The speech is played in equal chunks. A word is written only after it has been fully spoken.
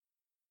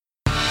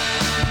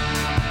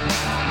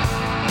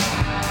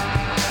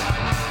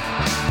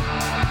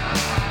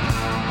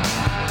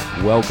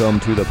Welcome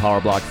to the Power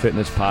Block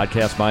Fitness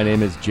Podcast. My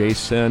name is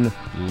Jason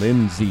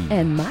Lindsay.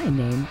 And my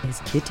name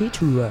is Kitty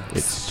Truax.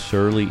 It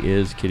surely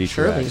is Kitty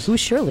Shirley. Truax. Who's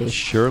Shirley?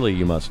 Shirley,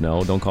 you must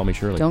know. Don't call me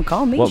Shirley. Don't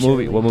call me What Shirley.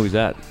 movie? What movie's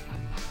that?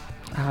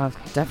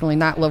 Definitely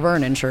not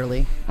Laverne and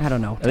Shirley. I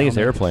don't know. I think it's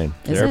Airplane.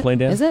 Is it Airplane,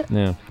 it? Dan? Is it?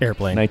 Yeah.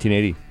 Airplane.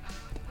 1980.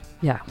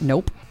 Yeah.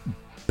 Nope.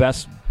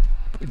 Best.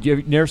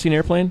 You never seen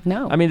Airplane?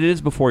 No. I mean, it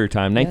is before your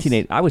time. Yes.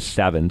 1980. I was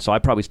 7, so I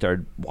probably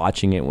started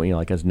watching it when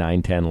I was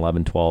 9, 10,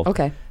 11, 12.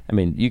 Okay. I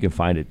mean, you can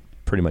find it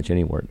pretty much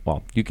anywhere.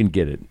 Well, you can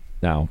get it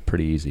now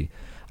pretty easy.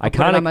 I'll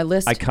put it on my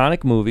list.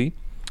 Iconic movie.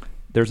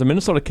 There's a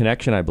Minnesota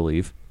connection, I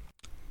believe.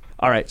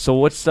 All right, so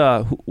what's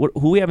who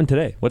we having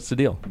today? What's the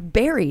deal?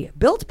 Barry.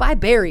 Built by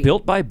Barry.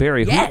 Built by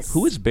Barry. Yes.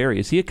 Who is Barry?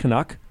 Is he a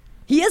Canuck?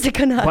 He is a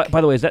Canuck.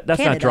 By the way, that's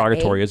Canada, not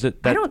derogatory, is it?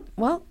 I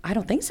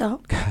don't think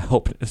so. I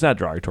hope it's not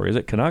derogatory, is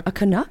it? Canuck? A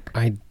Canuck?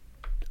 I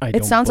It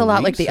don't sounds a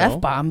lot like the believe so.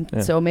 F-bomb,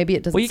 Yeah. so maybe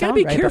it doesn't Well, you got to sound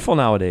be right, but- careful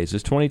nowadays.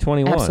 It's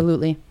 2021.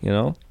 Absolutely. You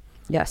know?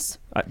 Yes.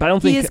 But I don't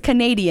think He is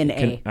Canadian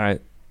A. all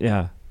right.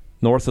 Yeah.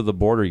 North of the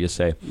border, you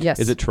say. Yes.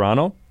 Is it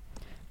Toronto?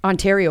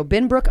 Ontario.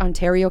 Binbrook,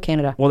 Ontario,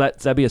 Canada. Well,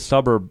 that'd be a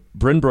suburb.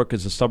 Brynbrook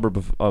is a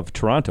suburb of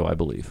Toronto, I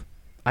believe.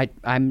 I'm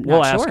not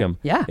We'll sure. ask him.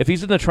 Yeah. If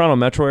he's in the Toronto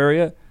metro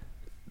area,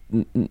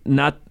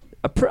 not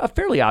a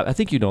fairly. I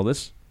think you know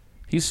this.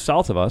 He's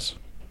south of us.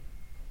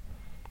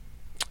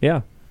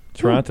 Yeah,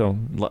 Toronto,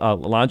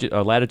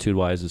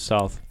 latitude-wise, is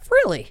south.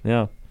 Really?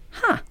 Yeah.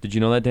 Huh. Did you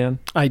know that, Dan?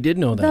 I did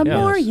know The that.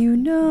 more yes. you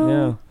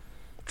know.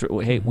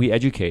 Yeah. Hey, we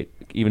educate,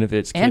 even if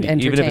it's And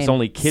kiddie. Even if it's entertain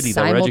only kiddie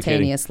that we're educating.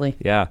 simultaneously.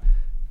 Yeah.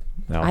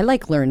 No. I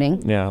like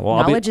learning. Yeah. Well,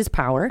 Knowledge is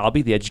power. I'll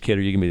be the educator.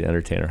 You can be the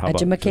entertainer. How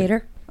about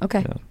Edumacator.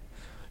 Okay. Yeah.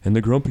 And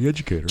the grumpy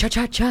educator.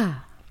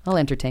 Cha-cha-cha. I'll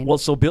entertain. Well,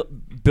 so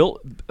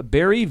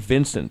Barry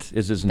Vincent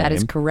is his name. That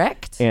is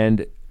correct.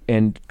 And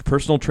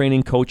personal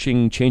training,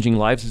 coaching, changing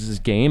lives is his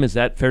game. Is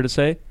that fair to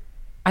say?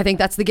 I think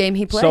that's the game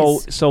he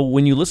plays. So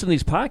when you listen to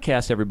these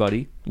podcasts,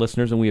 everybody,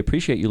 listeners, and we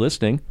appreciate you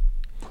listening.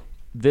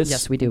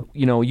 Yes, we do.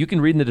 You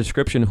can read in the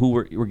description who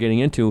we're getting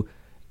into,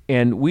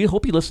 and we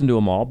hope you listen to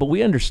them all. But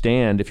we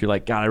understand if you're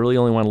like, God, I really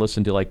only want to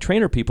listen to like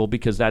trainer people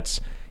because that's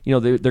they're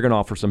going to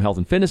offer some health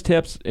and fitness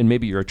tips, and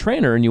maybe you're a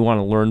trainer and you want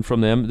to learn from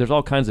them. There's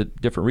all kinds of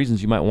different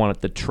reasons you might want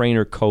it. The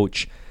trainer,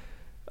 coach,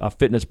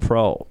 fitness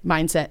pro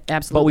Mindset,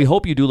 absolutely. But we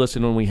hope you do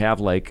listen when we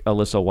have like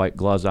Alyssa White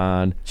Gloves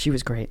on. She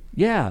was great.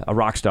 Yeah, a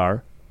rock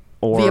star.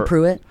 Or Leah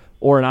Pruitt.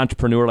 Or an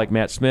entrepreneur like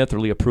Matt Smith or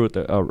Leah Pruitt,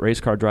 a race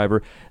car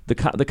driver.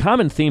 The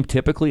common theme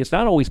typically, it's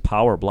not always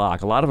power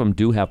block. A lot of them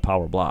do have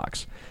power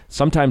blocks.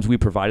 Sometimes we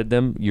provided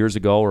them years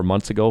ago or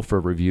months ago for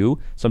review.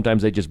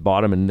 Sometimes they just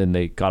bought them and then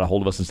they got a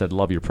hold of us and said,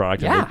 love your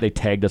product. Yeah. And they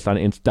tagged us on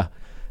Insta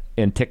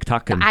and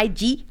TikTok. And,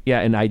 IG. Yeah,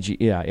 and IG.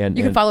 Yeah, and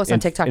You can follow us on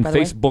TikTok, and by the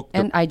Facebook, way.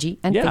 And IG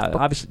and yeah, Facebook.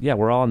 obviously, yeah,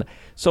 we're all on.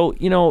 So,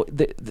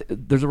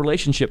 there's a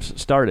relationship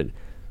started.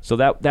 So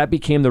that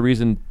became the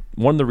reason.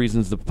 One of the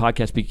reasons the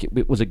podcast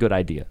it was a good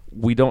idea.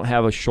 We don't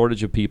have a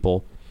shortage of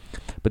people.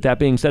 But that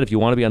being said, if you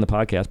want to be on the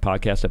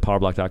podcast at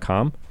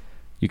powerblock.com.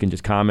 You can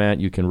just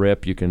comment, you can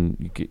rip, you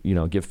can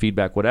give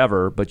feedback,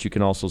 whatever. But you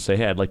can also say,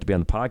 hey, I'd like to be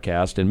on the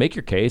podcast and make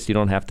your case. You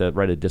don't have to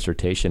write a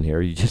dissertation here.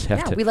 You just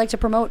have to. Yeah, we like to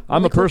promote.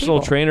 I'm really a cool personal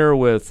people. trainer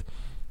with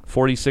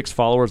 46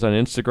 followers on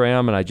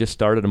Instagram, and I just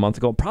started a month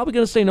ago. I'm probably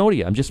going to say no to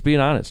you. I'm just being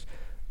honest.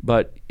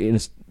 But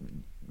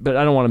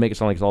I don't want to make it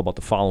sound like it's all about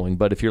the following.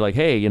 But if you're like,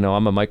 hey, I'm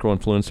a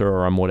micro-influencer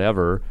or I'm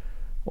whatever,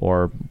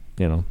 or,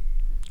 well,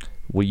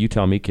 you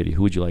tell me, Kitty,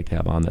 who would you like to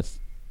have on this?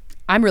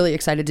 I'm really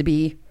excited to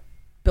be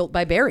built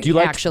by Barry, Do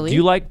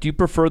you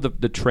prefer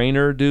the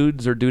trainer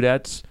dudes or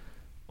dudettes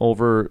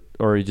over,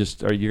 or are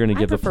you going to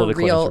give the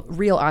political answer?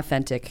 real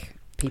authentic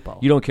people.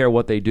 You don't care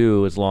what they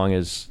do as long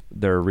as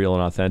they're real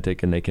and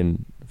authentic and they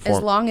can As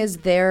long as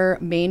their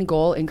main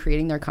goal in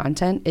creating their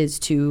content is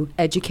to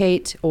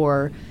educate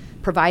or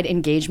provide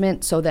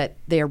engagement so that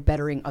they are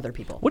bettering other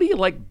people. What do you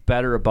like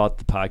better about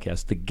the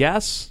podcast? The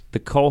guests, the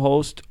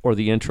co-host, or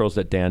the intros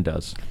that Dan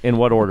does? In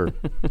what order?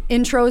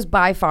 Intros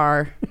by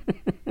far.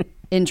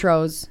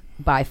 Intros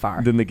by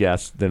far. Then the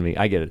guests, then me.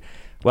 I get it.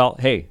 Well,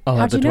 hey.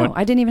 How'd you know?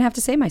 I didn't even have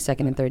to say my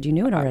second and third. You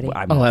knew it already.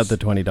 I'll have the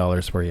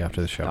 $20 for you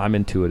after the show. I'm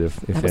intuitive,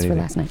 if that was anything. for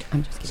last night.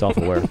 I'm just kidding.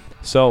 Self-aware.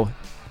 So,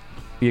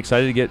 you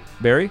excited to get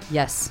Barry?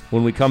 Yes.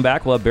 When we come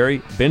back, we'll have Barry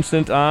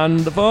Vincent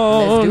on the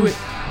phone. Let's do it.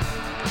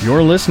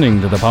 You're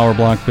listening to the Power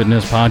Block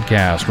Fitness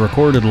Podcast,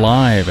 recorded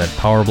live at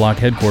Power Block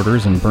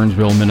headquarters in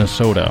Burnsville,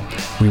 Minnesota.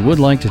 We would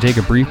like to take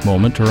a brief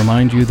moment to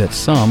remind you that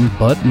some,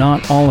 but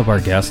not all of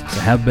our guests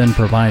have been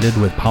provided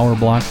with Power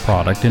Block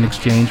product in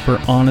exchange for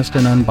honest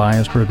and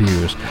unbiased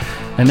reviews.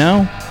 And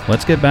now,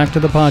 let's get back to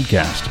the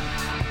podcast.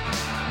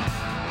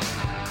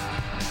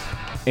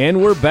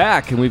 And we're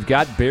back, and we've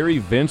got Barry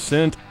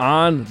Vincent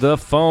on the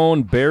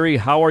phone. Barry,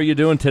 how are you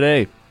doing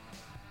today?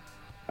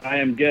 I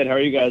am good. How are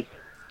you guys?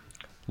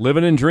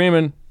 Living and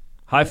dreaming.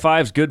 High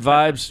fives, good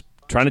vibes,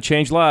 trying to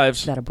change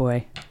lives. That a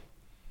boy.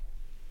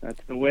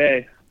 That's the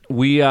way.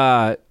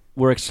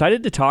 We're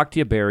excited to talk to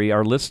you, Barry.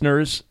 Our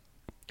listeners,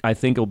 I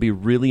think, will be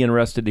really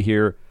interested to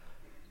hear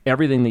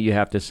everything that you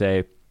have to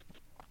say.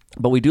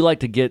 But we do like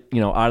to get,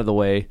 out of the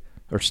way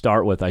or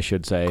start with, I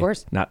should say. Of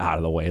course. Not out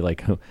of the way,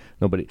 like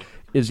nobody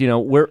is.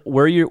 Where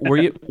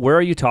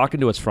are you talking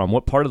to us from?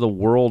 What part of the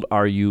world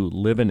are you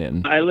living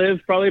in? I live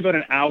probably about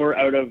an hour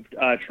out of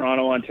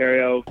Toronto,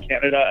 Ontario,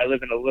 Canada. I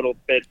live in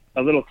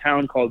a little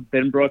town called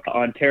Binbrook,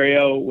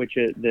 Ontario, which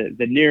is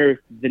the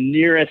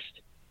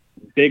nearest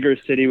bigger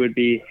city would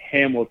be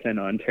Hamilton,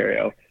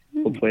 Ontario.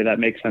 Hopefully that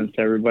makes sense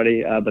to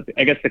everybody. But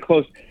I guess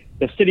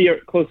the city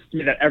closest to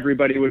me that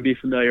everybody would be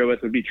familiar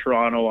with would be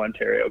Toronto,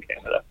 Ontario,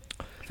 Canada.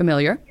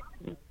 Familiar?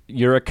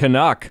 You're a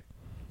Canuck.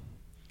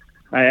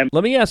 I am.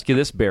 Let me ask you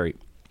this, Barry.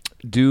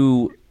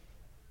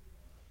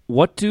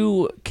 What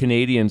do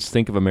Canadians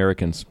think of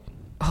Americans?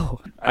 Oh,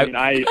 I mean,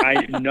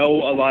 I know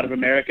a lot of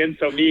Americans,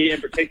 so me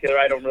in particular,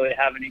 I don't really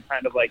have any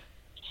kind of like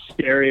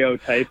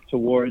stereotype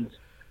towards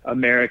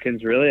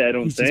Americans, really. I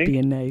don't he's think. just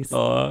being nice.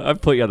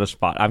 I've put you on the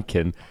spot. I'm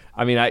kidding.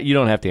 I mean, you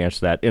don't have to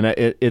answer that. And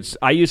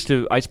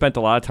I spent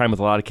a lot of time with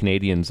a lot of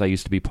Canadians. I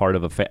used to be part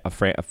of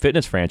a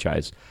fitness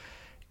franchise,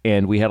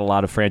 and we had a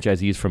lot of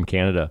franchisees from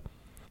Canada.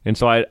 And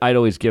so I'd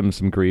always give them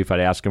some grief. I'd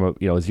ask them,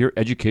 is your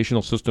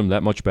educational system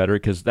that much better?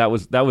 Because that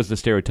was the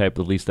stereotype,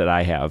 at least that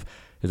I have,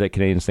 is that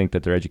Canadians think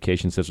that their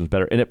education system is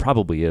better, and it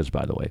probably is,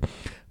 by the way.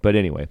 But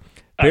anyway,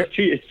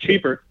 It's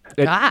cheaper.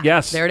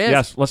 Yes, there it is.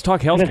 Yes, let's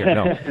talk healthcare.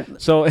 No,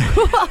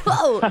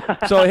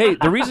 so hey,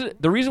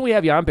 the reason we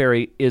have you on,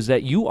 Barry, is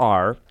that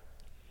you're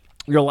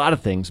a lot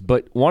of things,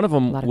 but one of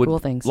them A lot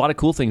of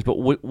cool things. But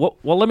well,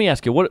 let me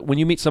ask you, when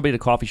you meet somebody at a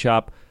coffee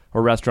shop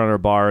or restaurant or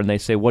bar, and they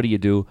say, "What do you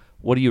do?"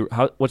 What's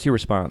your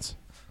response?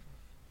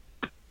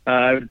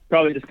 I would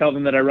probably just tell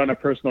them that I run a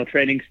personal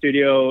training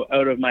studio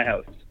out of my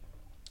house.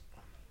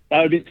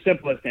 That would be the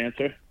simplest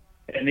answer.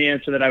 And the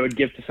answer that I would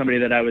give to somebody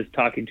that I was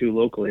talking to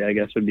locally, I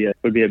guess, would be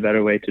a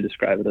better way to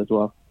describe it as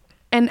well.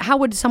 And how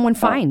would someone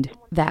find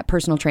that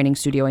personal training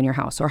studio in your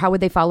house, or how would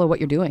they follow what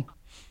you're doing?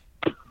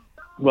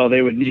 Well,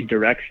 they would need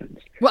directions.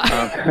 Well-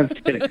 I'm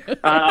just kidding.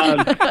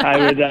 I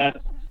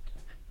would.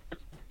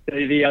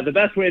 The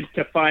best way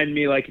to find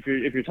me, like if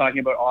you're talking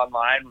about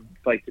online,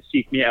 like to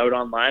seek me out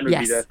online, would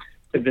Yes. be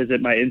to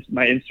visit my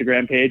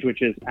Instagram page,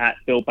 which is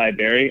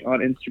 @BuiltByBarry on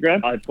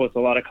Instagram. I post a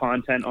lot of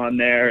content on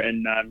there,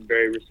 and I'm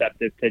very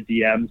receptive to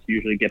DMs.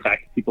 Usually get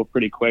back to people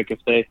pretty quick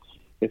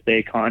if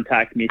they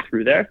contact me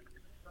through there.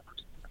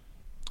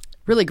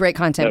 Really great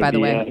content, by the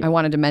way. Thank I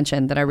wanted to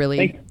mention that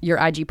you. your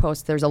IG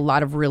posts, there's a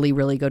lot of really,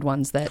 really good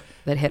ones that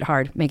hit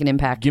hard, make an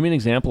impact. Give me an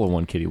example of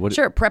one, Kitty.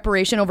 Sure.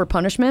 Preparation over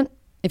punishment.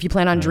 If you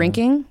plan on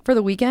drinking for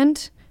the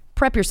weekend,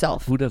 prep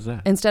yourself. Who does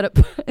that? Instead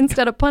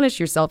of punish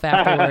yourself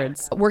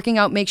afterwards. Working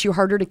out makes you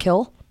harder to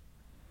kill.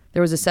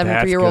 There was a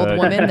 73-year-old good.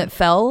 woman that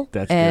fell,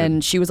 That's and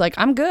good. she was like,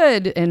 "I'm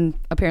good." And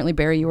apparently,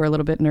 Barry, you were a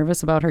little bit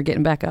nervous about her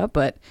getting back up,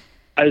 but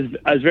I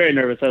was very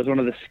nervous. That was one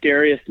of the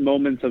scariest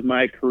moments of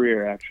my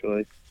career,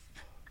 actually.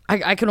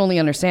 I can only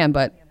understand.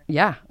 But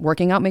yeah,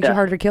 working out makes you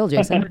harder to kill,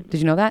 Jason. Did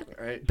you know that?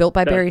 Right. Built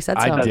by Barry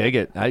said so. I dig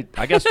it. I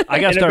guess I got to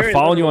In a start very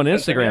following you on literal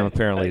sense, Instagram. yeah.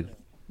 Apparently,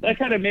 That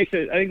kind of makes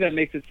it. I think that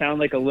makes it sound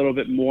like a little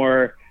bit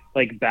more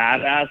like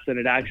badass than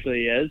it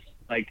actually is.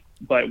 Like,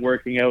 but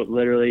working out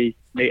literally,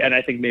 and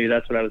I think maybe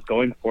that's what I was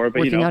going for. But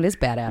Working out is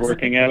badass.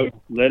 Working out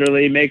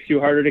literally makes you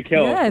harder to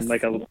kill. Yes.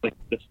 From like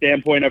the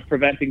standpoint of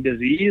preventing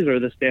disease, or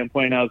the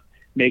standpoint of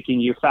making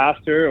you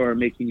faster or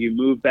making you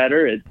move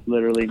better. It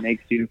literally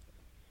makes you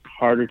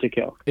harder to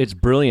kill. it's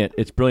brilliant.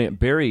 It's brilliant,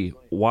 Barry.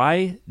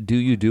 Why do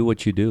you do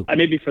what you do?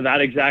 Maybe for that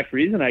exact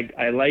reason,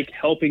 I like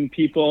helping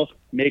people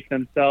make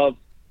themselves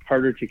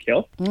harder to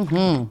kill.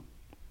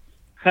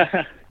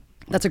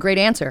 That's a great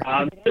answer.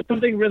 It's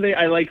something really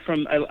I like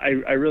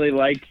I really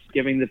like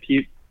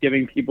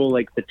giving people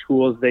like the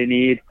tools they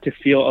need to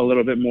feel a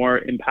little bit more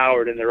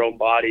empowered in their own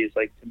bodies,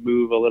 like to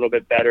move a little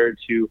bit better,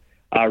 to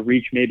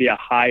reach maybe a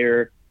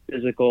higher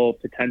physical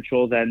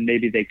potential than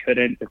maybe they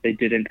couldn't if they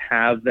didn't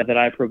have that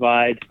I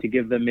provide, to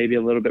give them maybe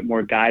a little bit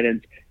more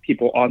guidance.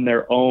 People on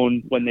their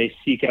own, when they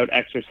seek out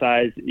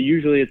exercise,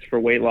 usually it's for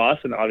weight loss,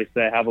 and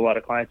obviously I have a lot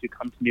of clients who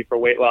come to me for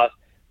weight loss,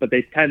 but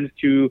they tend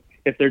to,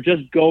 if they're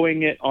just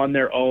going it on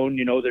their own,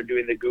 they're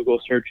doing the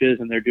Google searches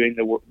and they're doing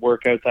the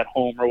workouts at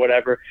home or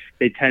whatever,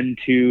 they tend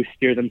to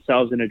steer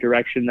themselves in a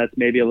direction that's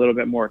maybe a little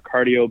bit more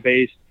cardio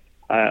based,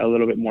 a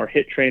little bit more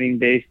HIIT training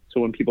based.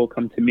 So when people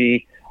come to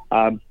me,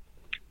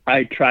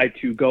 I try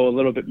to go a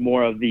little bit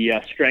more of the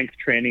strength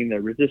training,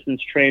 the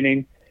resistance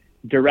training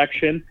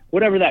direction,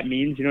 whatever that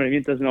means. You know what I mean?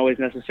 It doesn't always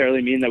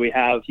necessarily mean that we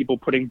have people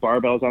putting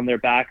barbells on their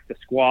back to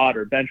squat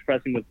or bench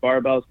pressing with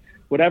barbells.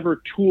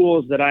 Whatever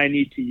tools that I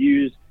need to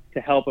use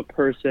to help a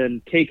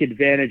person take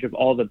advantage of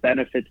all the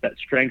benefits that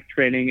strength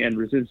training and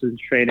resistance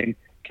training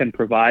can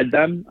provide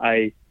them,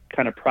 I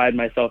kind of pride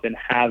myself in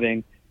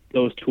having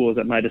those tools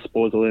at my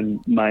disposal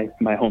in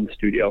my home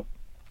studio.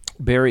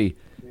 Barry,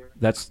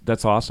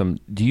 that's awesome.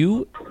 Do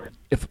you,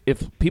 if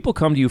people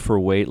come to you for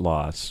weight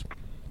loss,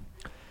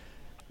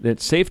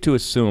 it's safe to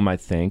assume, I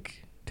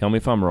think, tell me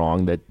if I'm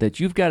wrong, that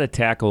you've got to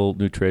tackle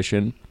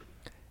nutrition.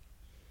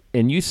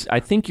 And I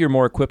think you're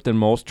more equipped than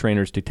most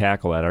trainers to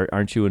tackle that.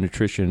 Aren't you a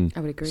nutrition I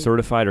would agree.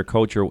 certified or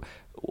coach? Or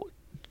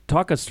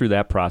talk us through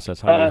that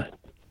process.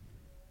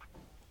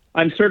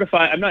 I'm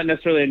certified. I'm not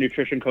necessarily a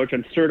nutrition coach.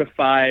 I'm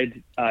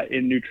certified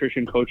in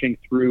nutrition coaching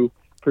through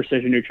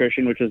Precision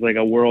Nutrition, which is like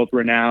a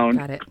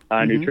world-renowned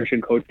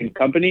nutrition coaching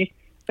company.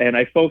 And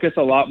I focus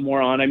a lot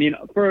more on, I mean,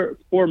 for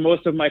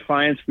most of my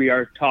clients, we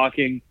are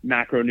talking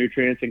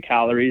macronutrients and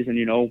calories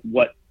and,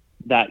 what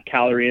that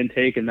calorie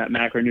intake and that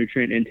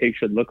macronutrient intake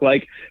should look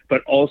like,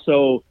 but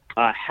also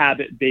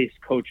habit-based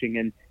coaching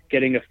and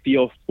getting a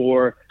feel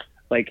for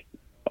like,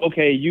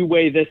 okay, you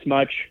weigh this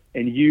much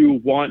and you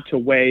want to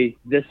weigh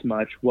this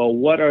much. Well,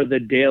 what are the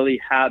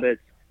daily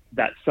habits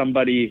that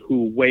somebody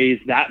who weighs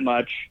that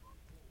much,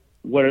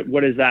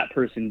 what is that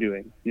person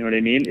doing? You know what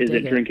I mean? Is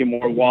it drinking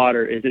more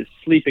water? Is it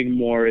sleeping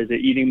more? Is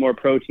it eating more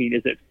protein?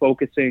 Is it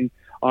focusing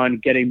on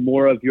getting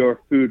more of your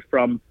food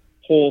from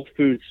whole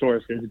food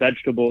sources,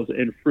 vegetables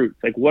and fruits?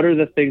 Like, what are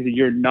the things that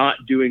you're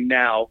not doing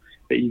now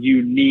that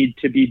you need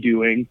to be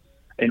doing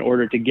in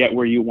order to get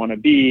where you want to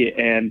be?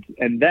 And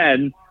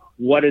then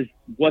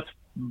what's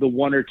the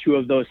one or two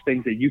of those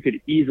things that you could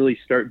easily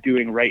start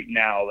doing right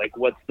now? Like,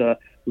 what's the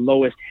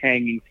lowest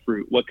hanging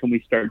fruit? What can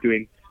we start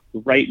doing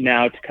right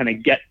now to kind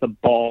of get the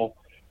ball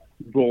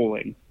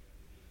rolling?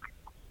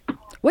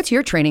 What's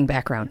your training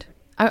background?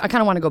 I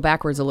kind of want to go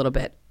backwards a little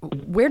bit.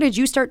 Where did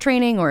you start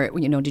training, or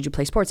did you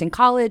play sports in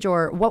college,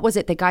 or what was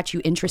it that got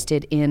you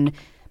interested in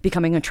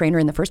becoming a trainer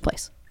in the first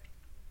place?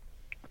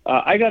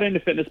 I got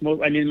into fitness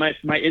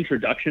my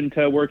introduction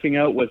to working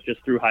out was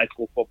just through high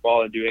school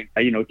football and doing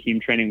team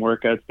training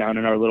workouts down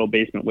in our little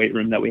basement weight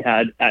room that we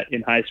had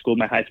in high school.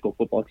 My high school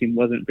football team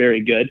wasn't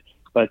very good,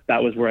 but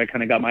that was where I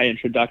kind of got my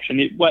introduction.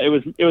 It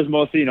was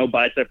mostly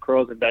bicep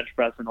curls and bench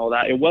press and all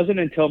that. It wasn't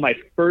until my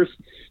first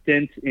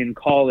stint in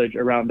college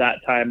around that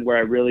time where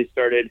I really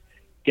started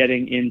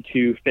getting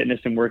into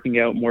fitness and working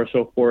out more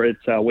so for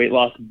its weight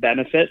loss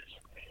benefits.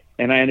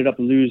 And I ended up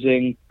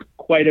losing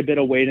quite a bit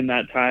of weight in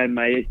that time.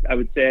 I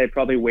would say I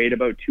probably weighed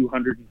about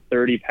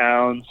 230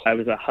 pounds. I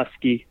was a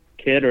husky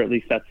kid, or at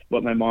least that's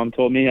what my mom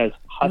told me. I was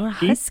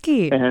husky.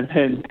 You're a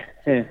husky.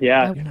 And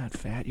yeah. You're not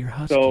fat, you're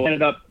husky. So I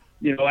ended up,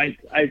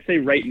 I'd say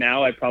right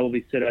now I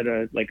probably sit at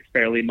a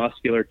fairly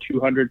muscular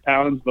 200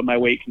 pounds, but my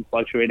weight can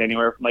fluctuate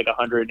anywhere from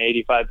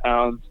 185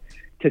 pounds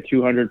to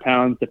 200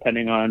 pounds,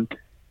 depending on,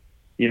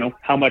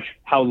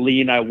 how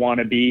lean I want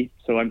to be.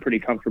 So I'm pretty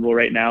comfortable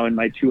right now in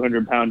my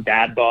 200-pound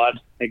dad bod,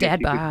 I guess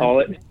you could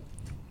call it.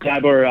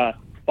 Dad or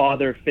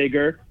father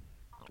figure.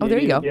 Oh, there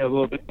you go. Yeah, a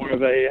little bit more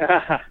of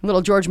a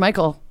little George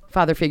Michael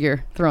father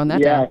figure throwing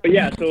that down. But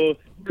yeah, so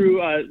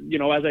through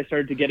as I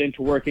started to get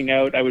into working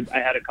out, I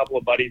had a couple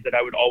of buddies that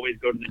I would always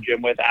go to the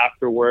gym with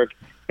after work,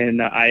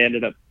 and I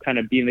ended up kind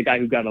of being the guy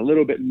who got a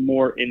little bit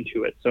more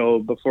into it. So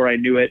before I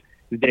knew it,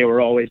 they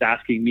were always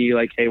asking me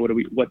like, hey,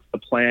 what's the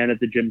plan at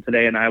the gym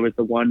today? And I was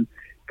the one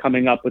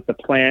coming up with the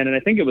plan. And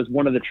I think it was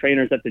one of the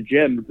trainers at the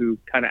gym who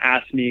kind of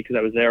asked me, because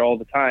I was there all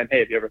the time, hey,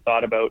 have you ever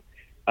thought about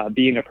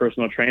being a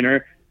personal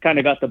trainer? Kind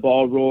of got the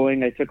ball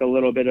rolling. I took a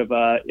little bit of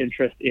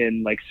interest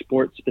in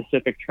sports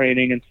specific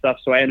training and stuff.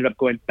 So I ended up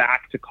going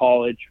back to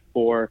college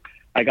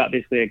I got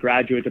basically a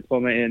graduate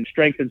diploma in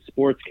strength and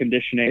sports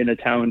conditioning in a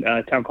town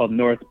called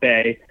North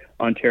Bay,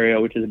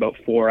 Ontario, which is about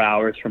 4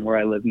 hours from where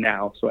I live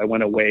now. So I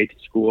went away to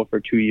school for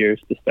 2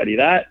 years to study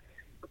that.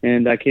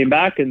 And I came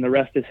back, and the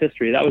rest is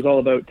history. That was all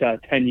about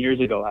 10 years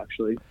ago,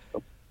 actually.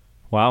 So.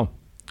 Wow.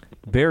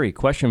 Barry,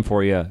 question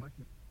for you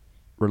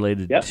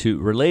related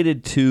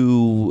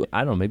to, I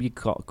don't know, maybe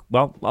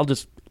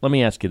let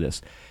me ask you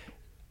this.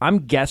 I'm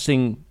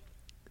guessing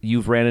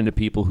you've ran into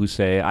people who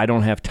say, I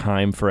don't have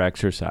time for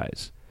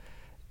exercise.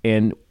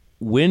 And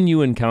when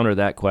you encounter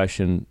that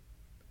question,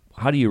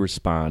 how do you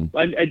respond?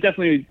 I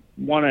definitely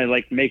want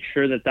to make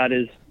sure that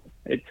is,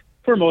 it's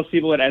for most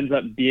people, it ends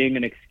up being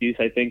an excuse.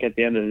 I think at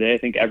the end of the day, I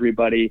think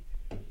everybody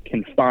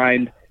can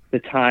find the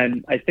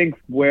time. I think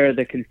where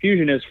the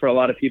confusion is for a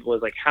lot of people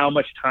is how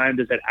much time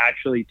does it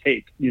actually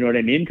take? You know what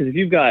I mean? Because if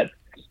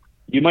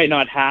you might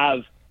not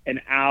have an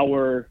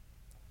hour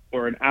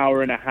or an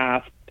hour and a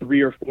half,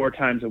 3 or 4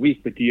 times a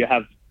week, but do you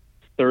have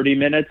 30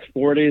 minutes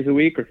 4 days a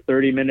week or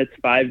 30 minutes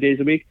 5 days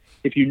a week?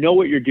 If you know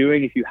what you're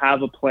doing, if you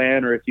have a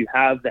plan, or if you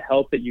have the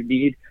help that you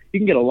need, you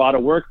can get a lot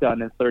of work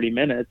done in 30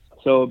 minutes.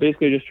 So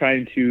basically just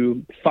trying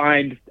to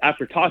find,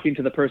 after talking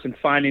to the person,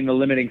 finding the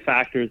limiting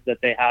factors that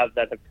they have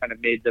that have kind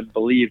of made them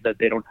believe that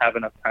they don't have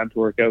enough time to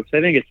work out. So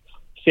I think it's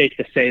safe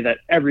to say that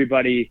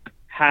everybody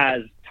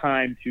has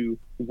time to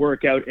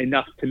work out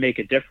enough to make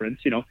a difference.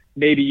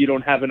 Maybe you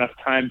don't have enough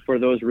time for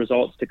those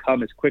results to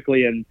come as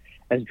quickly and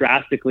as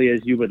drastically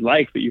as you would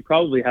like, but you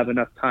probably have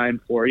enough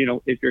time for,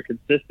 if you're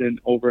consistent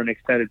over an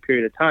extended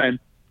period of time,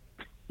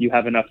 you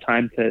have enough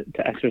time to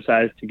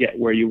exercise to get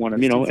where you want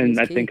to, and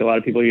I think a lot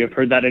of people, you have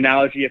heard that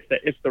analogy.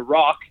 If the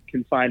Rock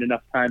can find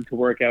enough time to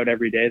work out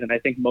every day, then I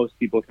think most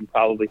people can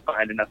probably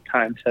find enough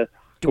time to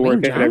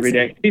work out every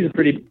day. He's a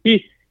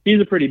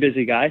pretty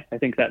busy guy. I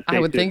think that's safe. I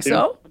would think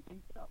so.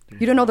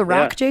 You don't know The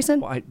Rock,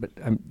 Jason? Well,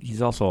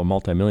 he's also a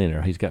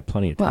multimillionaire. He's got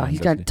plenty of time. Well, he's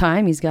got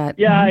time. He's got...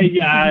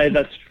 Yeah,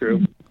 that's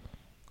true.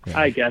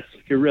 I guess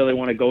if you really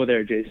want to go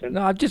there, Jason.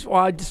 No,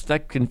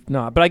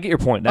 but I get your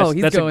point. That's,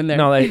 he's that's going there.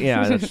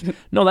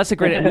 No, that's a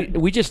great.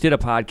 We just did a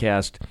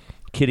podcast,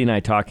 Kitty and I,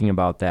 talking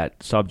about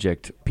that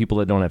subject. People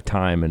that don't have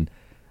time, and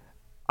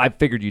I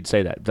figured you'd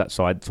say that.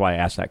 So that's why I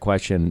asked that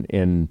question.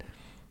 And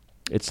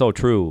it's so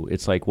true.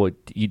 It's like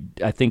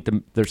I think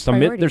there's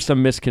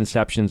some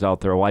misconceptions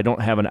out there. Well, I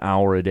don't have an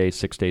hour a day,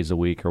 6 days a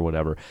week, or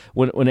whatever.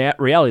 When in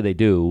reality they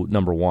do,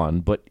 number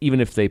one. But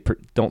even if they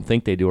don't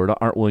think they do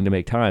or aren't willing to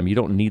make time, you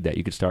don't need that.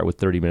 You could start with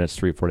 30 minutes,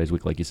 3 or 4 days a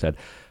week, like you said.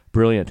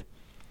 Brilliant.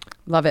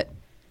 Love it.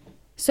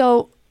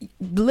 So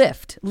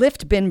Lift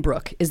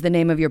Binbrook is the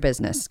name of your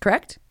business,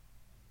 correct?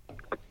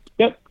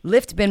 Yep.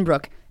 Lift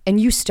Binbrook, and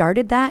you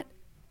started that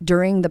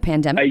during the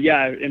pandemic?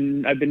 Yeah,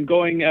 and I've been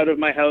going out of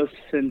my house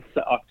since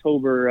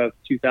October of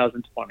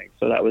 2020.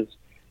 So that was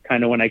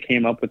kind of when I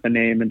came up with the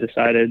name and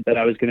decided that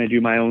I was going to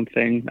do my own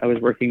thing. I was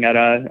working at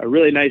a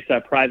really nice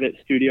private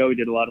studio. We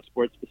did a lot of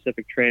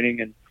sports-specific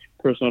training and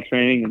personal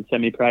training and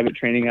semi-private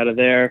training out of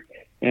there.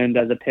 And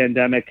as a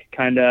pandemic,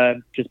 kind of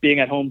just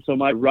being at home so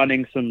much,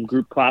 running some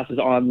group classes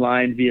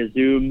online via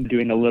Zoom,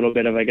 doing a little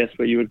bit of, I guess,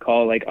 what you would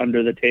call like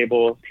under the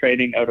table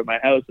training out of my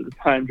house at the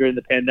time during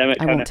the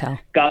pandemic. I won't tell.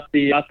 Got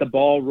the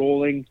ball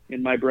rolling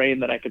in my brain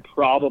that I could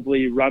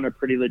probably run a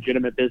pretty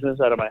legitimate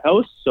business out of my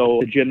house. So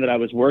the gym that I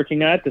was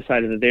working at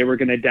decided that they were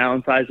going to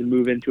downsize and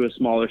move into a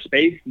smaller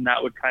space. And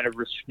that would kind of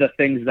the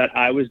things that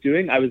I was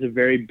doing. I was a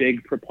very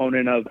big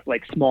proponent of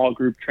like small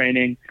group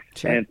training.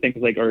 Sure. And things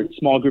like, or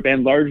small group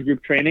and large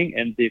group training.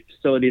 And the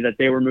facility that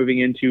they were moving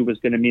into was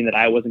going to mean that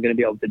I wasn't going to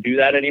be able to do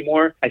that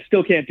anymore. I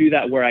still can't do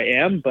that where I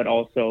am, but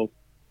also,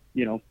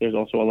 you know, there's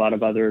also a lot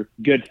of other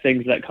good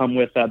things that come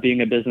with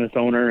being a business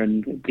owner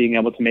and being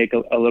able to make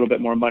a little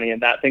bit more money.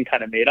 And that thing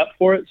kind of made up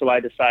for it. So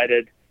I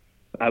decided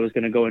I was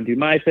going to go and do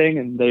my thing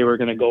and they were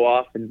going to go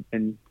off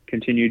and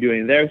continue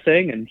doing their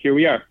thing. And here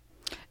we are.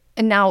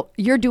 And now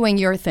you're doing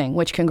your thing,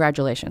 which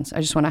congratulations. I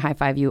just want to high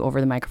five you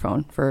over the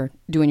microphone for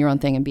doing your own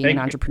thing and being an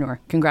entrepreneur.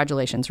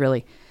 Congratulations,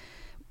 really.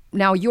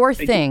 Now your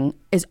thing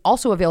is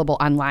also available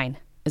online.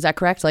 Is that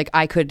correct? Like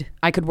I could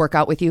work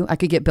out with you. I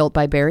could get built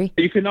by Barry.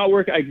 You could not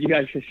work. You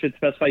guys should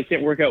specify. You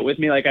can't work out with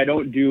me. Like I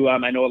don't do.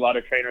 I know a lot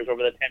of trainers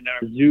over the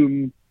pandemic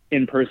Zoom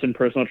in-person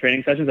personal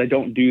training sessions. I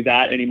don't do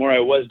that anymore. I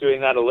was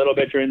doing that a little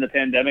bit during the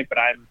pandemic, but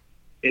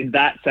in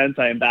that sense,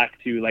 I am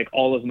back to like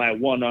all of my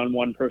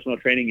one-on-one personal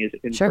training is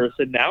in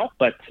person now,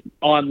 but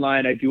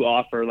online I do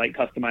offer like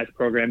customized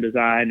program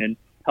design and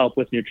help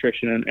with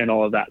nutrition and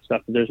all of that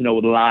stuff. There's no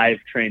live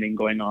training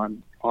going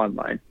on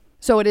online.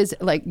 So it is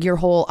like your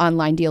whole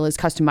online deal is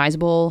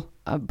customizable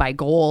by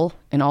goal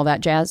and all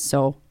that jazz.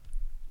 So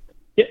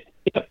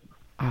Yep.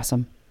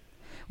 Awesome.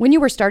 When you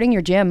were starting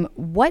your gym,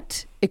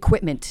 what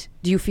equipment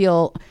do you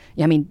feel,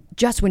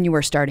 just when you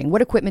were starting,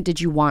 what equipment did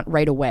you want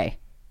right away?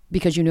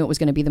 Because you knew it was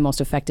going to be the most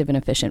effective and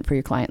efficient for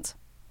your clients?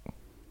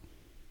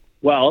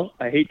 Well,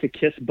 I hate to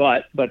kiss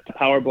butt, but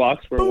Power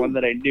Blocks were one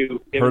that I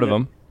knew. Heard of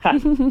them?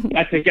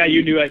 I think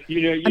you knew. I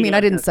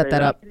didn't set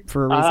that up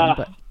for a reason,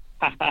 but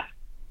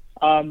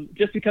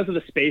just because of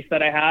the space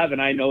that I have,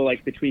 and I know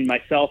like between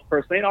myself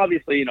personally, and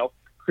obviously,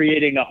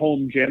 creating a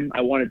home gym,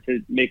 I wanted to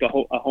make a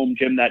home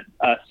gym that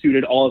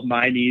suited all of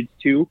my needs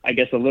too. I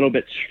guess a little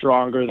bit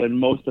stronger than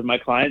most of my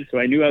clients, so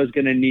I knew I was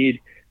going to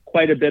need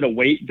quite a bit of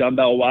weight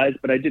dumbbell wise,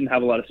 but I didn't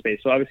have a lot of space.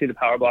 So obviously the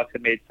Power Blocks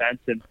had made sense,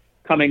 and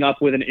coming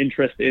up with an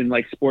interest in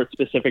like sports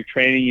specific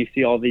training, you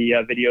see all the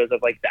videos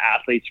of like the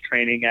athletes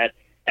training at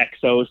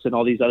Exos and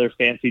all these other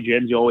fancy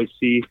gyms. You always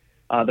see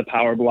the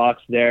Power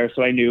Blocks there.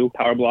 So I knew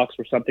Power Blocks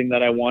were something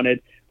that I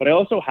wanted, but I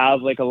also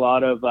have like a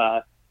lot of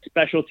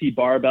specialty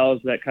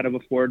barbells that kind of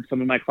afford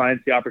some of my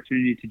clients the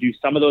opportunity to do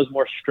some of those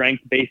more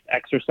strength based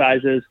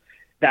exercises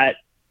that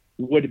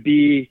would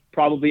be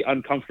probably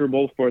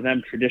uncomfortable for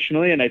them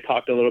traditionally. And I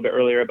talked a little bit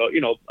earlier about,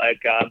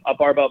 a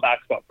barbell back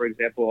squat, for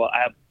example.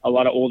 I have a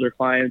lot of older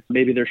clients,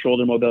 maybe their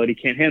shoulder mobility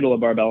can't handle a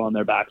barbell on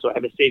their back. So I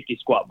have a safety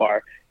squat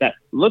bar that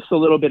looks a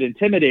little bit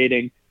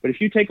intimidating, but if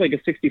you take like a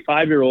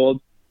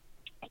 65-year-old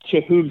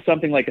to whom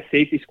something like a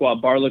safety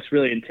squat bar looks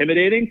really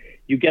intimidating,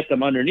 you get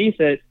them underneath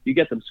it, you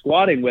get them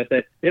squatting with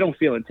it, they don't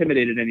feel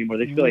intimidated anymore.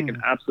 They feel like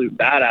an absolute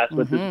badass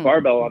with this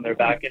barbell on their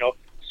back,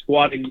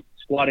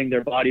 squatting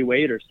their body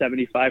weight or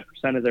 75%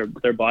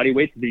 of their body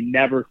weight. They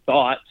never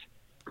thought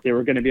they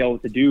were going to be able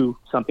to do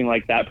something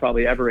like that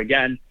probably ever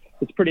again.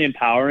 It's pretty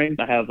empowering.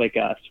 I have like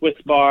a Swiss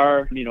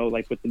bar,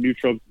 like with the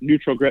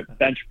neutral grip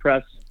bench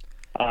press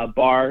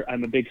bar.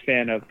 I'm a big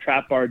fan of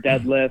trap bar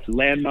deadlift,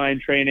 landmine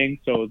training.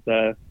 So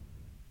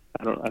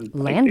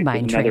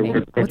landmine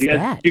training. What's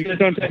that? You guys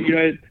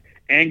don't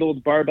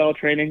angled barbell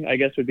training, I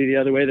guess would be the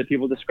other way that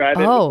people describe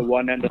it. With the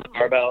one end of the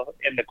barbell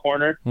in the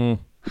corner.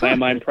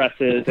 Landmine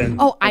presses and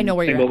I know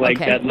where you're single at.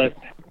 leg deadlift.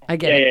 I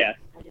get it.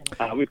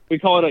 Yeah. We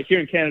call it here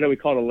in Canada. We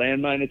call it a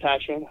landmine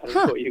attachment. I don't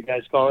know what you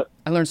guys call it.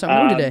 I learned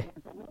something new today.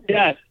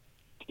 Yeah,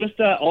 just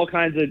all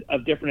kinds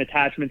of different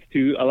attachments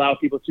to allow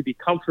people to be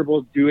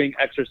comfortable doing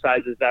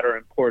exercises that are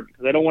important.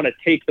 Because I don't want to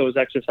take those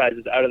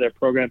exercises out of their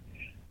program.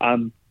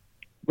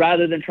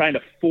 Rather than trying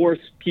to force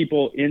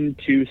people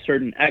into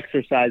certain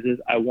exercises,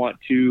 I want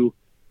to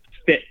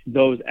fit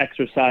those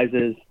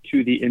exercises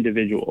to the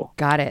individual.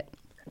 Got it.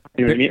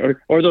 You know what I mean?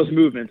 Or those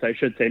movements, I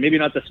should say. Maybe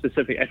not the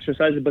specific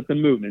exercises, but the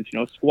movements,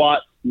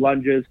 squats,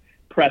 lunges,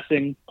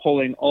 pressing,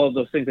 pulling, all of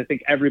those things. I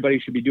think everybody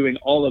should be doing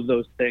all of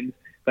those things,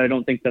 but I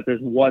don't think that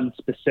there's one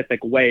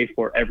specific way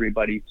for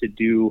everybody to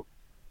do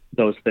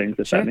those things,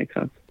 if that makes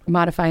sense.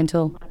 Modify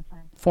until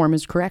form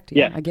is correct.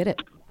 Yeah, I get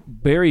it.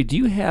 Barry, do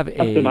you have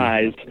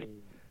a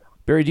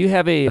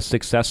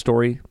success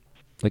story,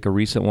 like a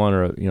recent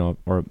one,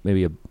 or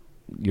maybe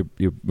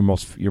your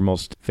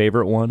most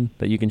favorite one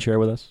that you can share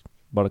with us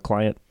about a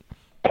client?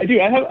 I do.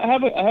 I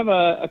have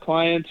a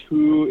client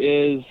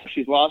who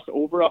she's lost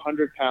over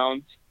 100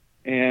 pounds,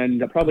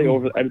 and probably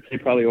over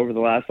the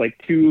last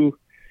like two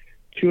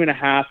and a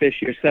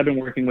half-ish years. I've been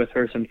working with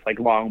her since like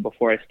long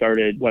before I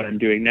started what I'm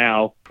doing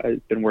now.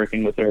 I've been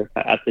working with her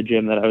at the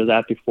gym that I was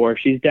at before.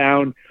 She's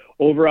down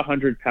over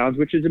 100 pounds,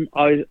 which is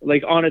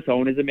like on its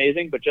own is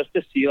amazing, but just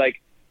to see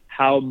like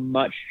how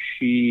much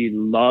she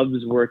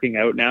loves working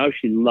out now.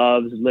 She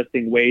loves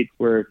lifting weights,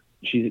 where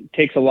she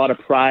takes a lot of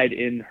pride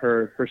in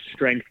her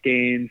strength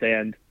gains.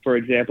 And for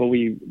example,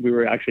 we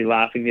were actually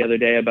laughing the other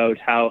day about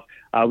how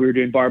we were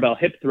doing barbell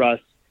hip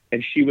thrusts,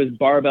 and she was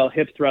barbell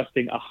hip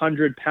thrusting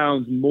 100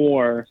 pounds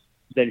more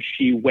than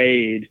she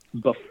weighed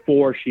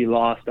before she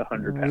lost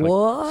 100 pounds.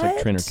 What? It's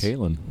like Trainer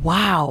Caitlin.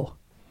 Wow.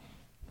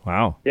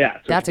 Yeah. So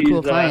that's a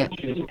cool client.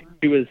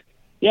 She was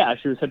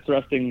hip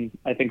thrusting,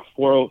 I think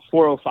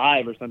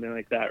 405 or something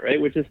like that,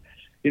 right? Which is,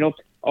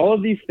 all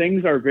of these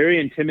things are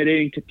very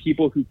intimidating to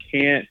people who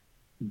can't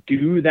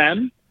do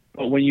them.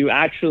 But when you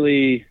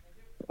actually,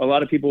 a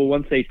lot of people,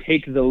 once they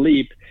take the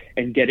leap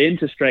and get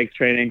into strength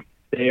training,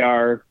 they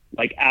are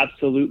like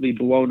absolutely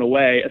blown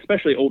away,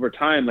 especially over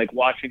time, like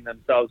watching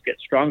themselves get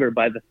stronger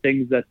by the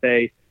things that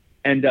they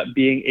end up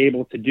being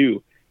able to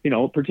do.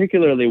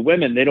 Particularly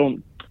women,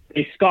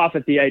 they scoff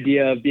at the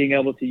idea of being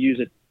able to use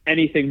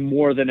anything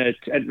more than I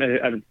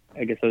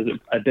guess that was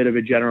a bit of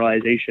a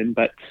generalization,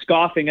 but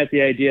scoffing at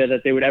the idea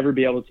that they would ever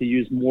be able to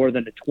use more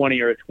than a 20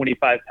 or a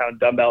 25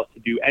 pound dumbbell to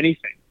do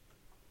anything.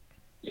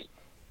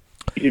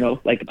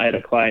 Like I had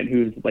a client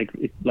who's like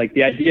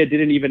the idea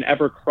didn't even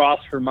ever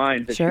cross her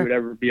mind that she would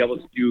ever be able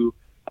to do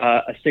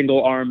a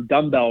single arm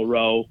dumbbell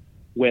row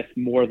with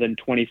more than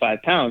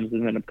 25 pounds.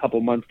 And then a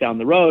couple months down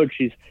the road,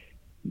 she's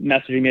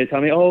messaging me to tell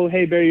me, "Oh,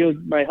 hey Barry,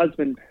 my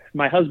husband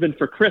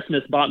for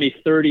Christmas bought me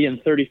 30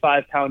 and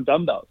 35 pound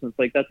dumbbells." And it's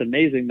like, that's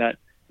amazing that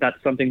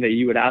that's something that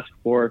you would ask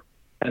for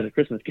as a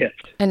Christmas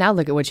gift. And now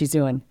look at what she's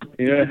doing.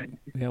 Yeah.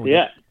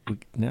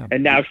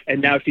 And now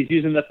she's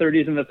using the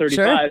 30s and the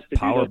 35s to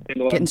do those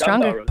single getting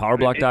stronger.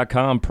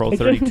 Powerblock.com, Pro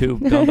 32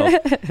 dumbbells.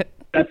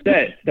 That's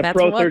it. The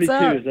Pro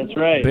 32s. That's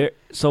right.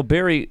 So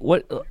Barry,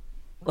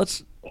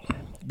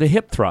 the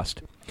hip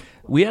thrust.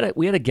 We had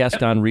a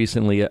guest on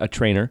recently, a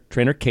trainer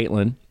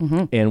Caitlin,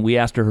 and we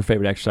asked her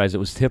favorite exercise. It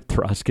was hip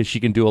thrust because she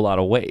can do a lot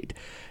of weight.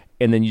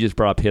 And then you just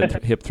brought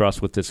up hip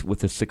thrust with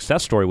this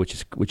success story,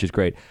 which is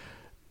great.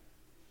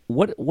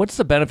 What's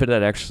the benefit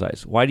of that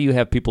exercise? Why do you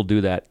have people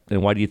do that,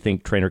 and why do you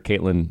think Trainer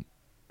Caitlin?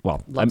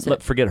 Well,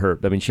 forget her.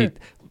 I mean,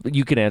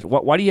 you can answer.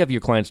 Why do you have your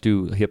clients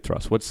do hip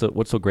thrust? What's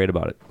so great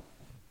about it?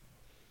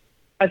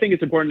 I think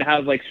it's important to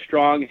have like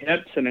strong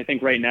hips, and I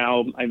think right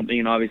now,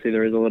 obviously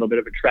there is a little bit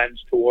of a trend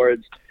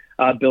towards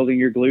building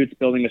your glutes,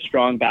 building a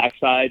strong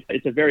backside.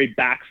 It's a very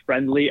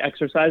back-friendly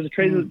exercise. It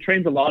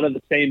trains a lot of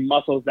the same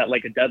muscles that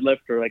like a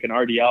deadlift or like an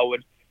RDL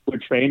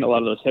would train. A lot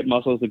of those hip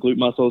muscles, the glute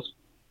muscles.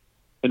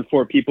 And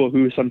for people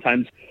who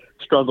sometimes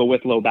struggle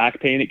with low back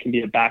pain, it can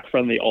be a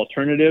back-friendly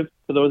alternative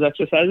to those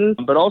exercises.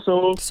 But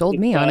also, sold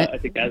me on it. I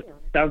think it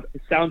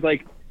sounds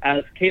like,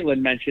 as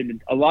Caitlin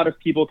mentioned, a lot of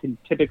people can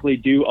typically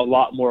do a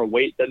lot more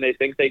weight than they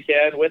think they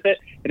can with it.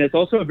 And it's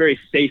also a very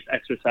safe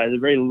exercise, a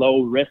very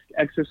low-risk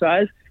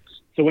exercise.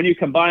 So when you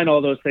combine all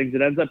those things,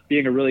 it ends up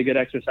being a really good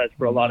exercise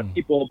for a lot of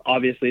people.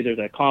 Obviously, there's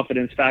a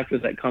confidence factor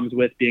that comes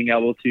with being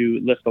able to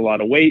lift a lot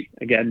of weight.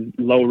 Again,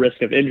 low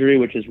risk of injury,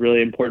 which is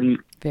really important.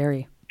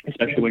 Very.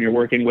 Especially when you're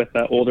working with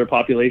older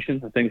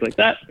populations and things like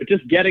that. But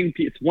just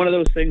it's one of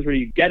those things where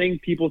you're getting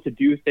people to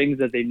do things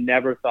that they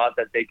never thought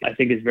that they could, I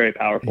think is very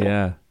powerful.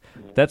 Yeah,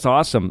 that's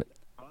awesome.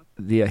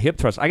 The hip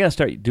thrust, I got to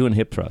start doing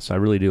hip thrusts. I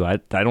really do. I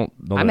don't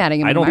know. I'm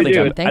adding them. I don't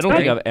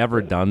think I've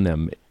ever done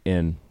them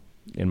in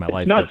my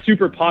life. It's not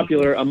super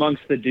popular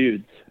amongst the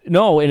dudes.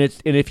 No, and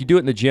if you do it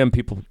in the gym,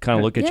 people kind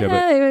of look at you.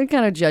 Yeah, they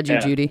kind of judge you,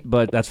 Judy.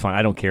 But that's fine.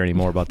 I don't care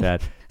anymore about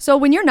that. So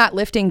when you're not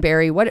lifting,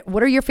 Barry, what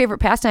are your favorite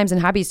pastimes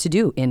and hobbies to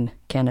do in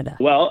Canada?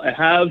 Well, I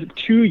have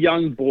two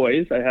young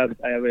boys. I have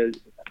a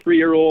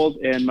 3-year-old,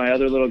 and my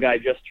other little guy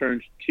just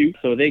turned 2,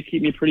 so they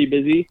keep me pretty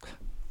busy.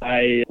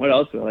 What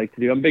else do I like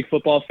to do? I'm a big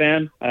football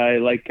fan. I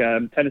like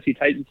Tennessee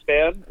Titans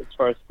fan as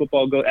far as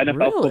football goes.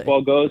 NFL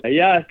football goes.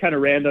 It's kind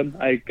of random.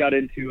 I got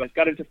into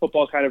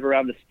football kind of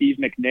around the Steve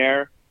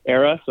McNair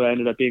era, so I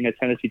ended up being a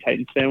Tennessee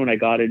Titans fan when I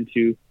got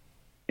into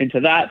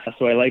that.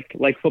 So I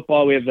like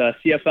football. We have the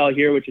CFL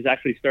here, which is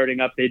actually starting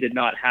up. They did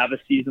not have a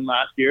season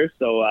last year,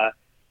 so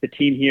the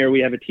team here, we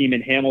have a team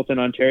in Hamilton,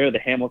 Ontario, the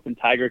Hamilton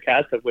Tiger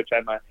Cats, of which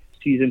I'm a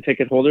season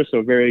ticket holder,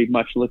 so very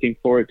much looking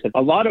forward to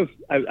a lot of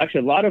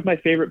my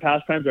favorite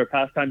pastimes are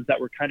pastimes that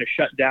were kind of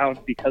shut down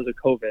because of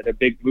COVID. A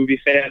big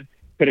movie fan,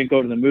 couldn't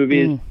go to the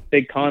movies.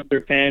 Big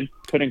concert fan,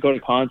 couldn't go to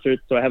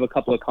concerts. So I have a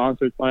couple of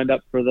concerts lined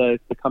up for the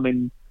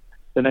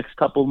next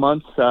couple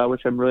months,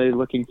 which I'm really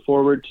looking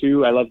forward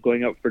to. I love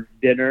going out for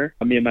dinner.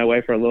 Me and my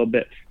wife are a little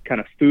bit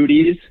kind of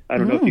foodies. I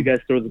don't know if you guys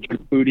throw the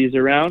term foodies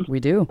around. We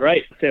do.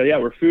 Right. So yeah,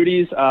 we're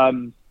foodies.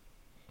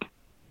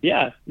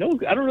 No,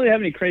 I don't really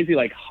have any crazy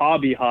like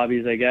hobbies,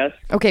 I guess.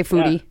 Okay,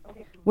 foodie.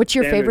 Yeah. What's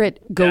your favorite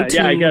go-to?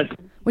 Yeah, I guess.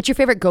 What's your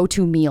favorite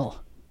go-to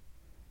meal?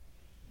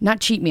 Not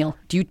cheat meal.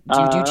 Do you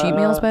do cheat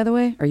meals, by the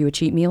way? Are you a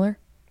cheat mealer?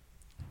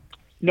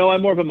 No,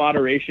 I'm more of a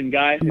moderation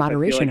guy. A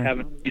moderation. If I feel like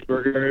having a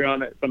cheeseburger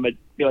on it,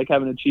 feel like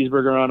having a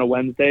cheeseburger on a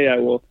Wednesday, I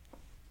will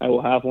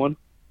have one.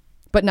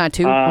 But not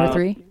 2 or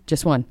 3,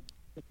 just 1.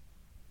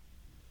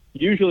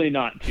 Usually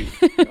not 2.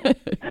 No.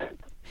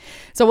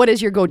 So what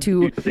is your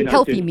go-to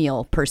healthy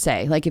meal per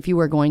se? Like if you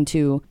were going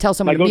to tell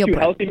someone to meal prep.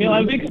 My go-to healthy meal,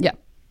 I think? Yeah.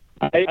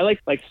 I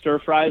like stir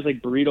fries,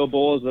 like burrito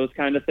bowls, those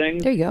kind of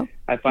things. There you go.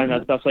 I find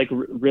that stuff's like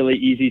really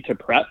easy to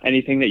prep.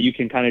 Anything that you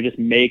can kind of just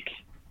make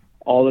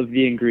all of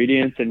the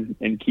ingredients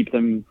and keep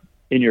them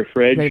in your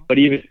fridge. Right. But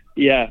even,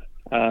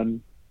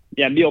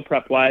 meal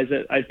prep wise,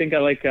 I think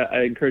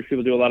I encourage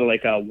people to do a lot of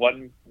like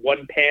one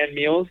pan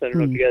meals. I don't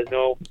know if you guys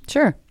know.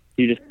 Sure.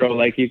 You just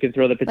throw you can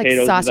throw the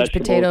potatoes, like sausage,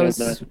 potatoes,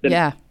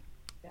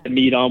 the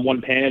meat on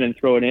one pan and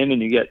throw it in,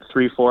 and you get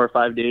 3, 4, or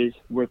 5 days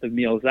worth of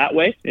meals that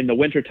way. In the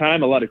winter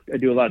time, I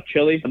do a lot of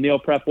chili meal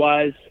prep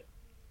wise.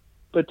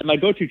 But my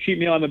go-to cheat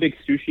meal, I'm a big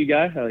sushi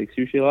guy. I like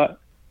sushi a lot.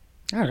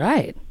 All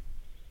right.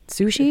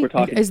 Sushi?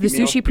 Is the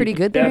sushi pretty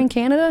good there in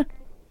Canada?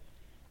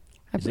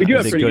 Is it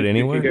good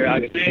anywhere? Oh,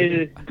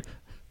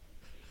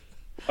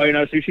 you're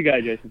not a sushi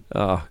guy, Jason?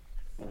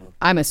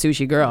 I'm a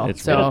sushi girl,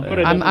 so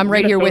I'm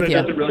right here with you.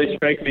 Doesn't really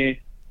strike me.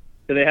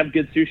 Do they have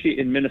good sushi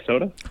in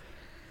Minnesota?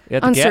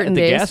 At the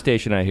gas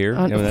station, I hear.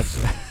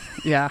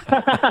 Yeah.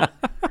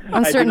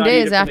 On certain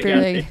days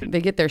after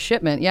they get their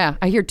shipment. Yeah.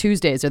 I hear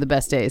Tuesdays are the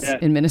best days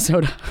in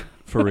Minnesota.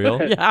 For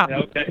real? Yeah.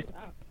 Okay.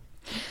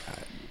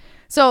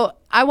 So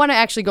I want to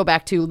actually go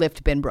back to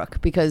Lift Binbrook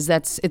because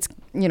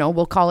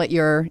we'll call it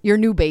your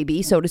new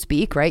baby, so to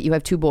speak, right? You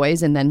have 2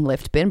 boys and then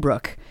Lift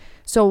Binbrook.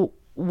 So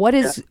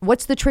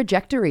what's the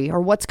trajectory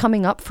or what's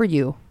coming up for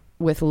you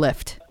with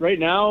Lift? Right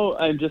now,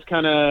 I'm just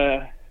kind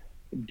of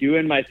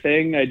doing my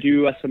thing. I've been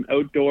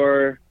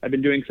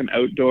doing some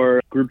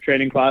outdoor group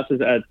training classes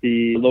at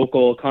the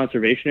local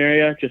conservation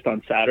area just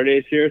on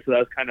Saturdays here. So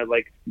that's kind of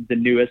like the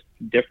newest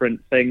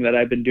different thing that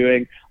I've been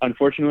doing.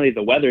 Unfortunately,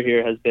 the weather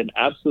here has been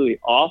absolutely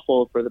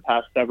awful for the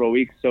past several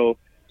weeks. So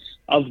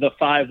of the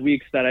 5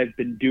 weeks that I've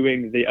been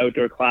doing the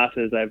outdoor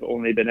classes, I've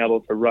only been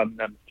able to run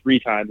them 3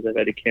 times. I've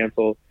had to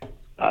cancel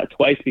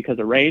twice because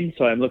of rain.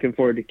 So I'm looking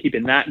forward to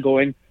keeping that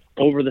going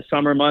over the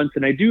summer months.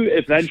 And I do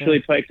eventually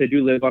play, because I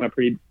do live on a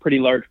pretty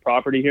large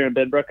property here in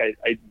Binbrook.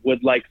 I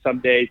would like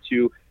someday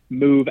to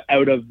move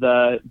out of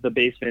the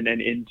basement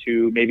and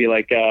into maybe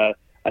like a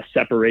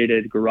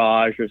separated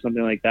garage or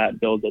something like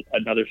that, build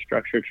another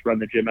structure to run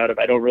the gym out of.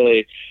 I don't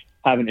really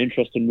have an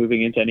interest in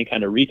moving into any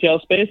kind of retail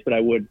space, but I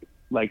would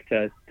like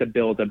to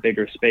build a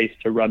bigger space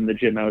to run the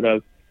gym out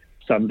of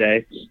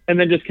someday. And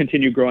then just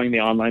continue growing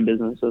the online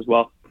business as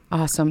well.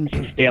 Awesome.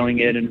 Scaling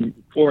it and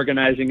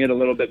organizing it a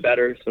little bit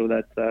better so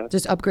that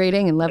just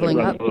upgrading and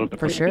leveling up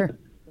for sure.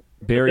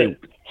 Barry,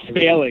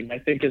 scaling, I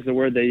think, is the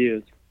word they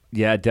use.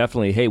 Yeah,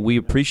 definitely. Hey, we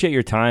appreciate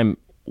your time.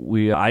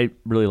 I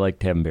really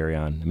liked having Barry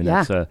on. I mean,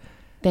 that's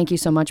thank you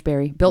so much,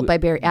 Barry. Built by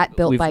Barry at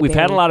Built by Barry. We've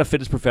had a lot of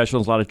fitness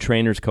professionals, a lot of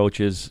trainers,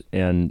 coaches,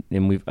 and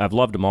I've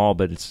loved them all.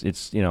 But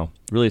it's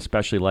really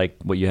especially like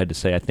what you had to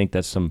say. I think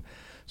that's some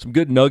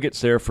good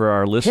nuggets there for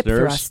our listeners. Hip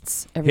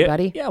thrusts,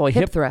 everybody.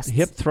 Hip thrusts.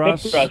 Hip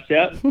thrusts,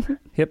 yeah.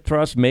 Hip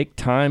thrusts, make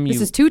time.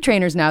 This is 2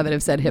 trainers now that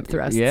have said hip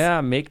thrusts.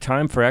 Yeah, make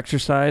time for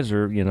exercise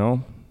or,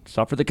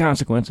 suffer the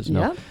consequences.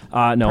 No.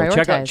 Yep.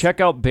 No, check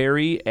out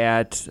Barry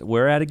at,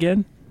 where at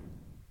again?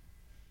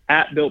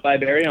 At Built by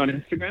Barry on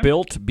Instagram.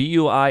 Built,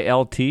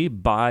 B-U-I-L-T,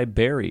 by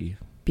Barry.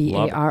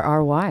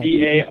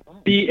 B-A-R-R-Y.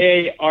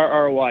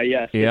 B-A-R-R-Y,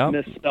 yes. Yeah.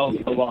 It's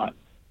misspelled a lot.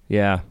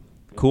 Yeah,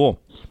 cool.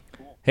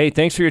 Hey,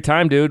 thanks for your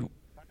time, dude.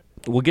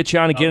 We'll get you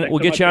on again. We'll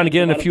get you on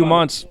again in a few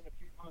months.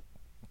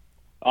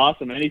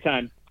 Awesome.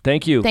 Anytime.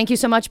 Thank you. Thank you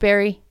so much,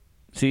 Barry.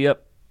 See ya.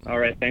 All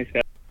right. Thanks,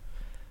 guys.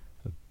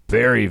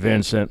 Barry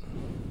Vincent.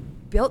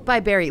 Built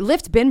by Barry.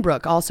 Lift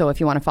Binbrook also, if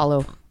you want to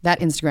follow that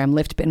Instagram,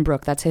 Lift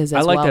Binbrook. That's his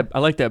as well. I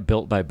like that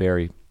Built by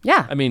Barry.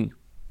 Yeah. I mean,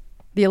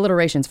 the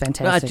alliteration's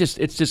fantastic.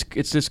 It's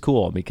just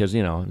cool because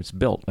it's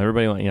built.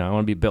 Everybody, I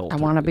want to be built. I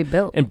want to be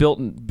built. And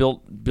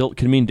built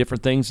can mean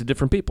different things to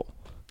different people.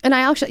 And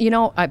I actually,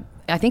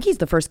 I think he's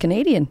the first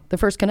Canadian, the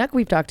first Canuck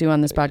we've talked to on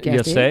this podcast.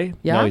 You say?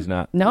 Yeah. No, he's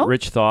not. No?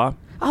 Rich Thaw.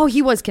 Oh,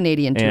 he was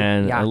Canadian too.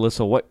 And yeah.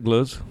 Alyssa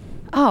What-Gluz.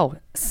 Oh.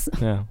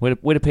 Yeah. Way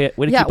to keep up.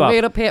 Way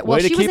to pay it. Well,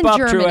 she was in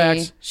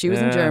Germany. She was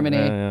in Germany.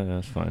 Yeah,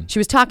 that's fine. She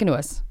was talking to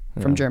us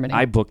from Germany.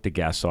 I booked the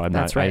guest, so I'm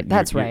That's not. right.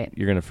 That's right.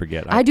 You're going to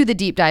forget. I do the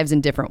deep dives in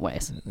different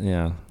ways.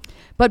 Yeah.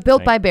 But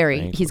Built by Barry,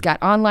 thank he's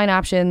got online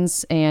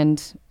options,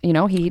 and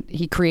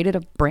he created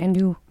a brand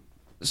new.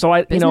 So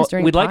business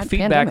during we'd the like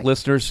feedback, pandemic.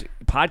 listeners.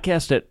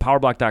 Podcast at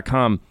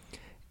powerblock.com.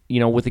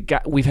 With the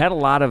guy, we've had a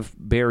lot of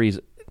Barry's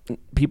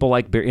people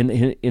like Barry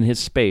in his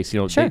space.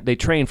 Sure. They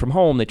train from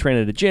home, they train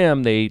at a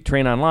gym, they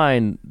train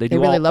online. They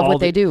do really love what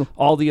they do.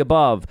 All the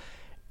above.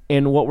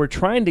 And what we're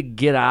trying to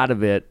get out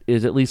of it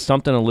is at least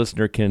something a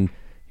listener can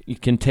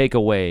take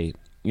away.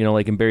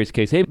 Like in Barry's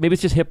case, hey, maybe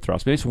it's just hip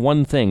thrust. Maybe it's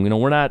one thing.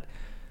 We're not.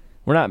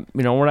 We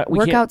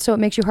Work can't, out so it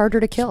makes you harder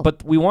to kill.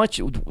 But we want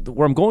you.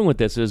 Where I'm going with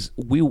this is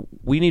we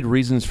need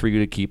reasons for you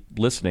to keep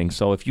listening.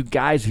 So if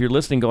you're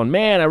listening, going,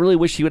 man, I really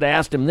wish you would have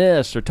asked him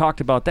this or talked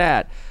about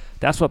that.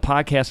 That's what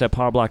podcast at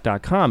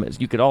powerblock.com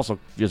is. You could also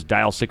just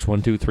dial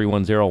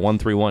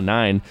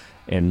 612-310-1319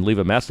 and leave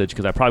a message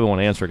because I probably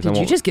won't answer. Did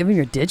you just give him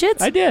your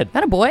digits? I did.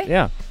 That a boy?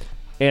 Yeah.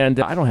 And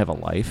I don't have a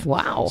life.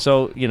 Wow.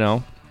 So,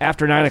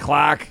 after 9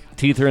 o'clock,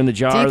 teeth are in the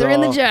jar. Teeth are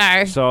in the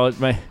jar. So it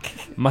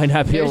might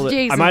not be able to.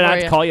 Jason I might for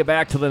not you. call you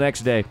back till the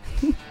next day.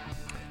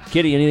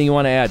 Kitty, anything you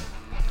want to add?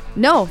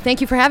 No, thank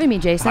you for having me,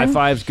 Jason. High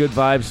fives, good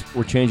vibes.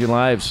 We're changing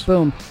lives.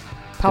 Boom.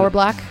 Power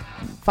Block.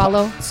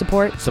 Follow,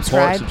 support,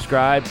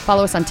 Subscribe.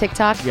 Follow us on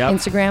TikTok, Yep.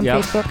 Instagram,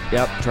 Yep. Facebook.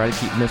 Yep. Try to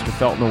keep Mr.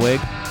 Felt in the wig.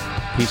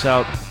 Peace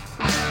out.